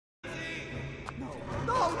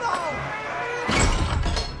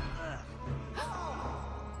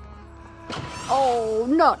Oh,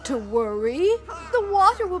 not to worry. The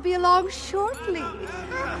water will be along shortly.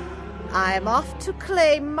 I'm off to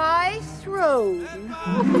claim my throne.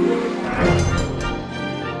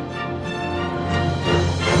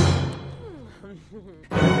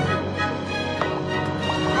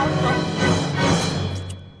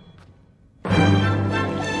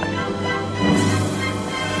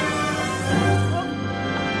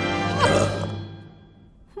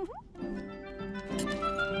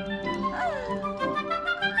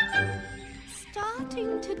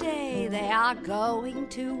 Starting today, they are going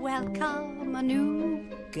to welcome a new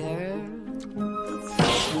girl.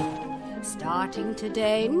 Starting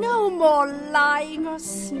today, no more lying or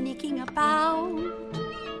sneaking about.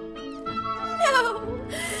 No,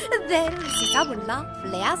 there's someone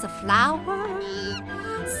lovely as a flower,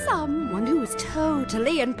 someone who is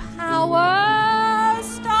totally in power.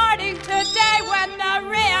 Starting today, when the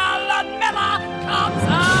real Ludmilla comes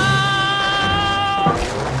out.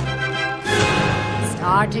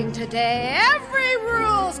 Starting today, every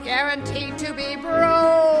rule's guaranteed to be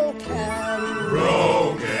broken.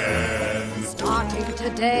 Starting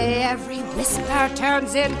today, every whisper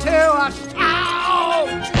turns into a shout.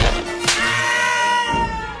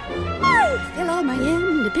 I feel all my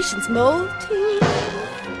inhibitions molting.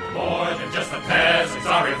 More than just the peasants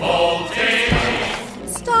are revolting.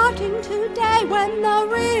 Starting today, when the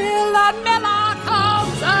real Ludmilla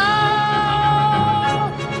comes out.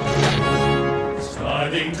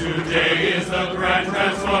 Starting today is the grand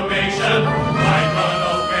transformation. Might run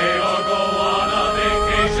away or go on a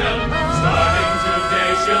vacation. Starting today,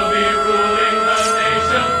 she'll be ruling the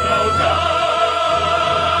nation, no doubt.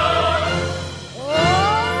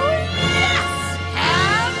 Oh, yes!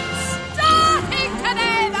 And starting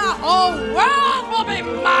today, the whole world will be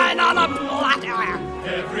mine on a platter.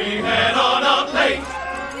 Every head on a plate.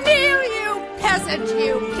 Kneel, you peasant,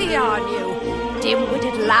 you peon, you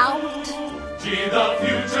dim-witted lout. Gee, the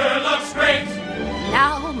future looks great.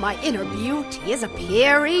 Now my inner beauty is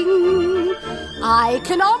appearing. I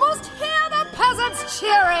can almost hear the peasants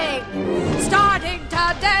cheering. Starting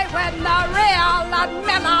today, when the real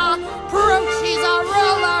Ludmilla proves she's a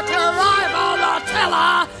ruler to rival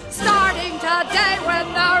Attila. Starting today, when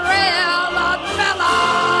the